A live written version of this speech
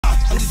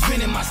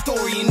spinning my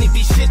story and it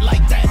be shit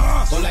like that.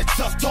 All that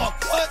tough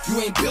talk, what?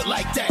 You ain't built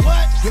like that.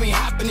 What? You ain't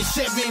hopping the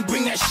Chevy and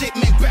bring that shit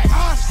man back.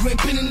 You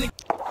ain't been in the...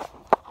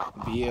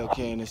 Be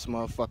okay in this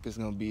motherfucker's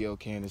gonna be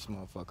okay in this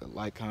motherfucker.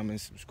 Like,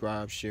 comment,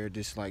 subscribe, share,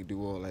 dislike,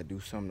 do all that. Do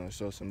something to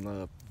show some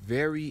love.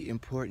 Very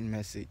important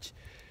message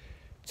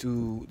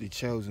to the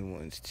chosen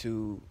ones,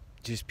 to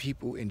just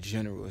people in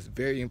general. It's a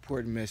very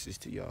important message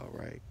to y'all,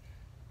 right?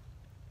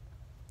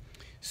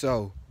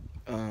 So,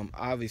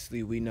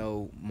 obviously we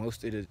know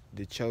most of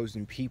the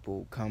chosen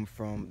people come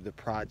from the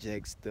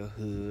projects, the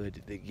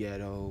hood, the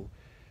ghetto,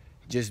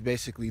 just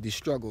basically the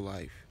struggle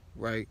life,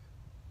 right?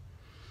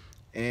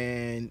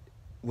 And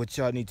what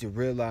y'all need to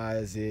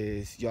realize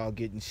is y'all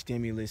getting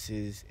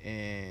stimuluses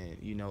and,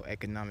 you know,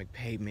 economic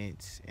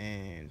payments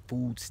and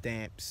food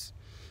stamps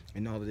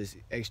and all of this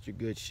extra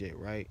good shit,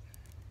 right?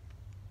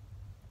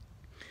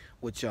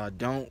 What y'all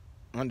don't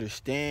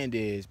understand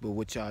is, but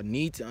what y'all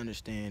need to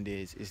understand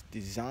is, it's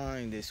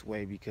designed this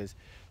way because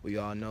we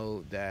all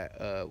know that,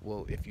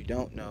 well, if you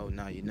don't know,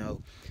 now you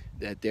know,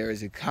 that there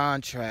is a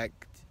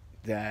contract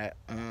that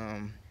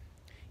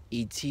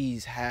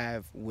ETs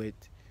have with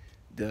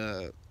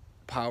the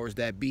powers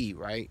that be,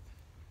 right?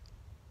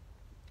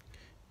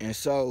 And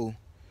so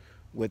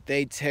what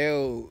they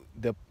tell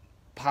the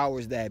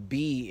powers that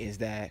be is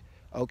that,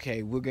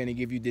 okay, we're going to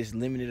give you this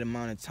limited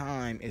amount of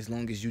time as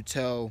long as you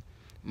tell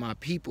my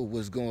people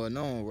what's going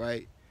on,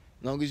 right?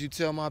 As long as you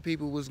tell my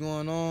people what's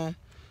going on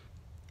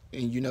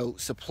and, you know,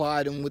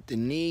 supply them with the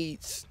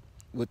needs,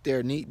 with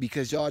their need,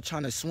 because y'all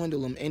trying to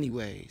swindle them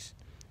anyways.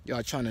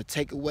 Y'all trying to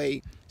take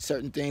away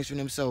certain things from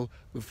them. So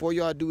before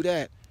y'all do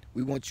that,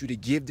 we want you to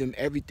give them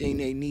everything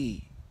they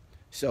need.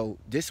 So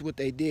this is what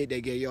they did. They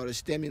gave y'all the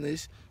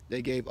stimulus.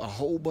 They gave a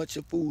whole bunch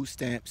of food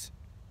stamps.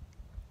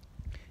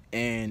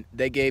 And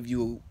they gave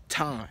you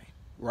time,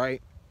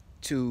 right,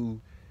 to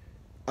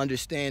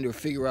understand or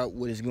figure out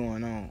what is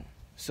going on.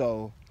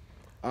 So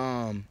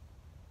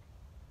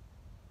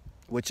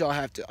what y'all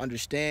have to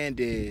understand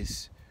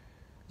is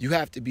you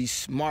have to be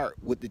smart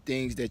with the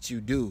things that you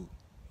do.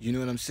 You know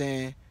what I'm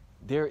saying?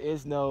 There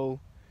is no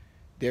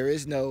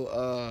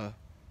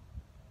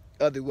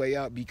other way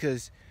out,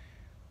 because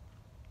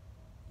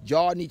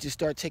y'all need to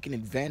start taking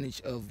advantage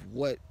of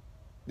what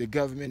the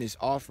government is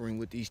offering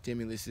with these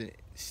stimulus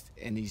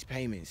and these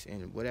payments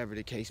and whatever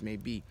the case may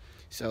be.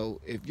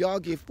 So if y'all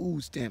get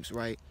food stamps,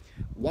 right,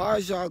 why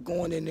is y'all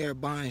going in there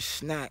buying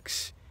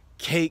snacks,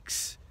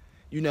 cakes,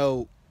 you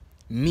know,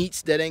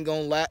 meats that ain't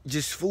gonna last,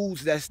 just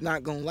foods that's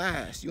not gonna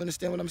last? You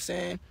understand what I'm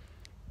saying?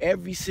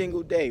 Every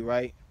single day,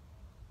 right,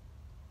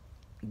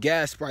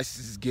 gas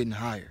prices is getting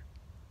higher,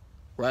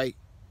 right?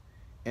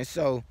 And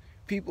so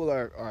people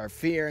are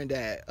fearing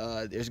that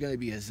there's going to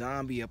be a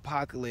zombie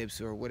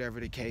apocalypse or whatever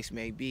the case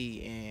may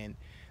be, and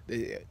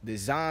the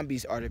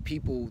zombies are the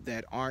people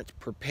that aren't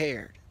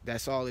prepared.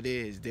 That's all it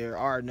is. There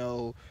are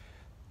no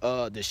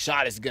the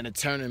shot is going to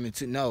turn them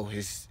into, no,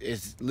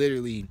 it's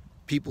literally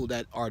people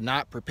that are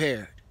not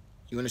prepared.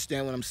 You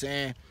understand what I'm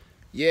saying?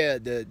 Yeah,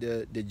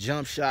 the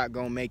jump shot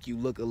going to make you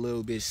look a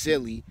little bit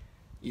silly,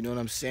 you know what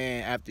I'm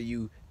saying, after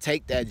you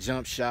take that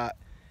jump shot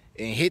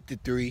and hit the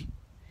 3.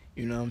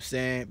 You know what I'm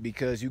saying?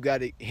 Because you got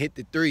to hit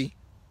the 3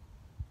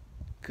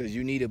 because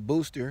you need a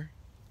booster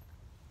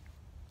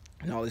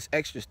and all this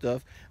extra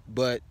stuff.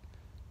 But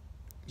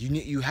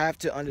you have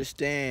to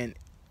understand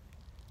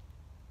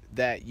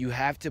that you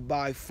have to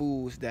buy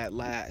foods that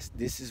last.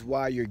 This is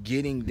why you're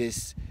getting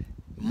this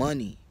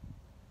money.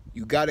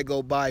 You got to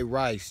go buy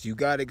rice. You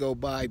got to go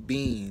buy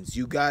beans.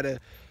 You got to...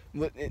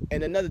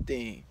 And another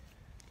thing,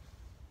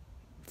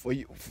 for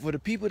the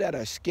people that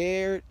are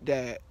scared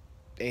that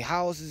their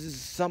houses,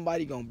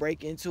 somebody gonna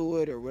break into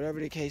it or whatever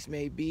the case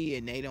may be,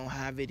 and they don't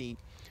have any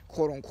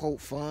quote-unquote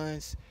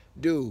funds,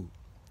 dude,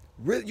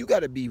 really, you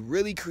gotta be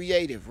really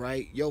creative,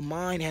 right? Your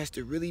mind has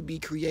to really be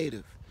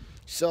creative.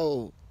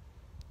 So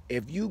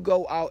if you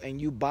go out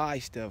and you buy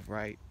stuff,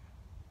 right,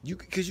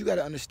 because you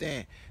gotta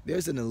understand,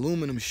 there's an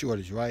aluminum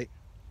shortage, right?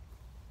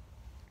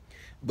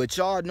 But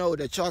y'all know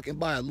that y'all can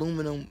buy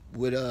aluminum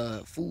with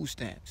food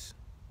stamps.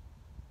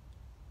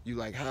 You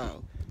like,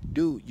 how?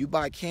 Dude, you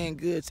buy canned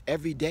goods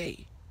every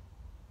day.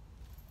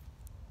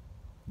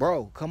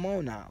 Bro, come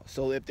on now.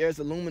 So if there's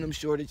aluminum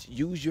shortage,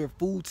 use your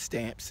food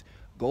stamps.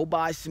 Go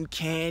buy some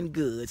canned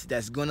goods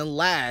that's gonna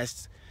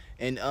last.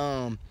 And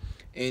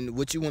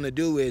what you want to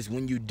do is,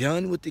 when you're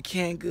done with the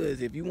canned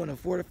goods, if you want to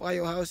fortify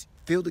your house,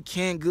 fill the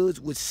canned goods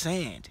with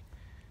sand.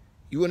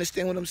 You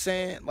understand what I'm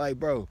saying? Like,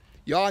 bro,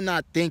 y'all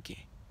not thinking.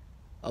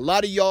 A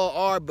lot of y'all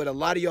are, but a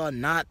lot of y'all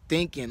not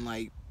thinking,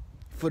 like,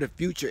 for the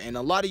future. And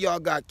a lot of y'all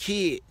got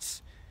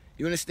kids.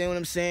 You understand what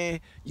I'm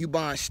saying? You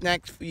buying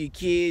snacks for your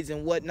kids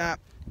and whatnot.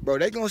 Bro,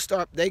 they gonna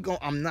start,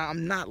 I'm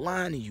not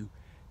lying to you.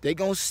 They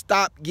gonna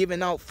stop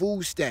giving out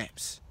food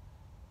stamps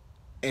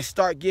and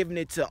start giving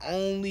it to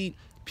only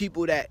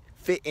people that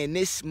fit in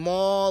this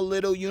small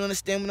little, you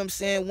understand what I'm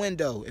saying,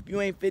 window. If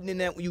you ain't fitting in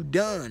that, you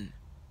done.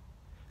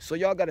 So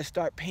y'all gotta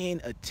start paying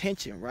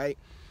attention, right?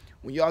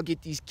 When y'all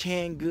get these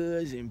canned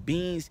goods and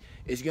beans,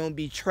 it's gonna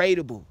be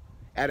tradable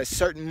at a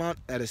certain month,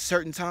 at a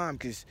certain time,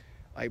 because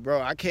Like,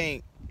 bro, I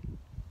can't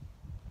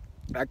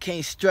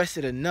stress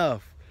it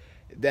enough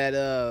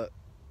that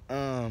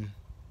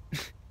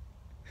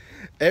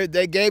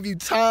they gave you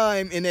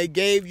time and they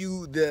gave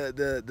you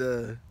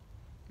the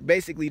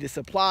basically the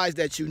supplies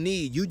that you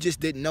need. You just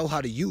didn't know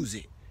how to use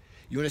it.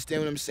 You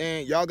understand what I'm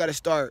saying? Y'all got to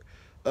start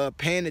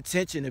paying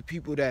attention to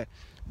people that,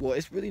 well,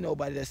 it's really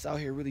nobody that's out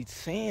here really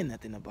saying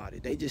nothing about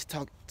it. They just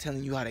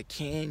telling you how to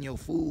can your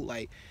food,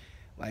 like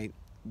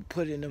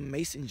put it in them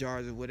mason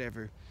jars or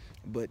whatever.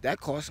 But that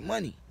costs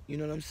money. You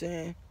know what I'm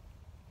saying?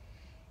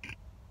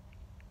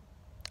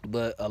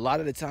 But a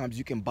lot of the times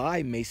you can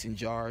buy mason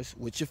jars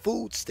with your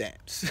food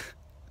stamps.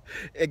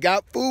 It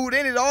got food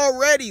in it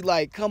already.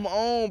 Like, come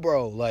on,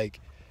 bro. Like,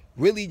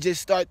 really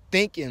just start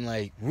thinking.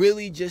 Like,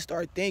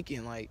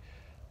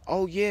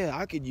 oh yeah,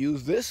 I could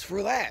use this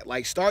for that.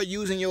 Like, start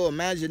using your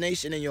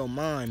imagination and your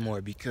mind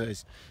more,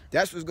 because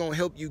that's what's gonna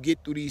help you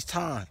get through these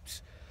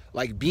times.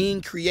 Like,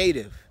 being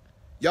creative.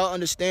 Y'all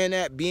understand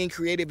that? Being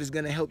creative is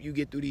gonna help you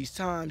get through these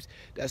times.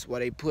 That's why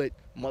they put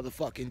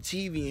motherfucking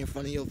TV in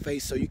front of your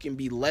face, so you can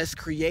be less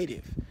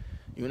creative.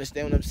 You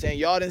understand what I'm saying?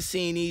 Y'all done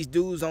seen these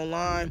dudes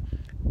online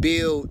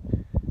build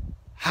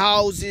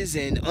houses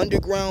and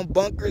underground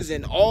bunkers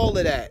and all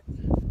of that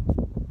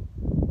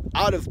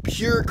out of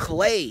pure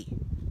clay.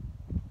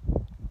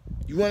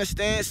 You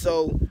understand?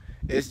 So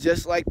it's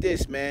just like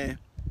this, man.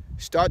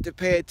 Start to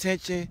pay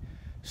attention.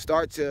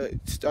 Start to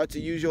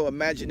use your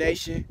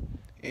imagination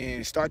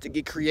and start to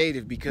get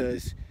creative,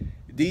 because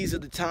these are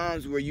the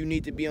times where you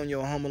need to be on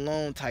your Home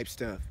Alone type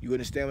stuff. You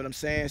understand what I'm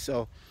saying?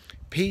 So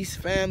peace,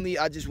 family.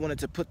 I just wanted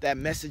to put that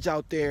message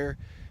out there.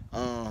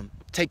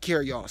 Take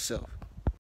care of yourself.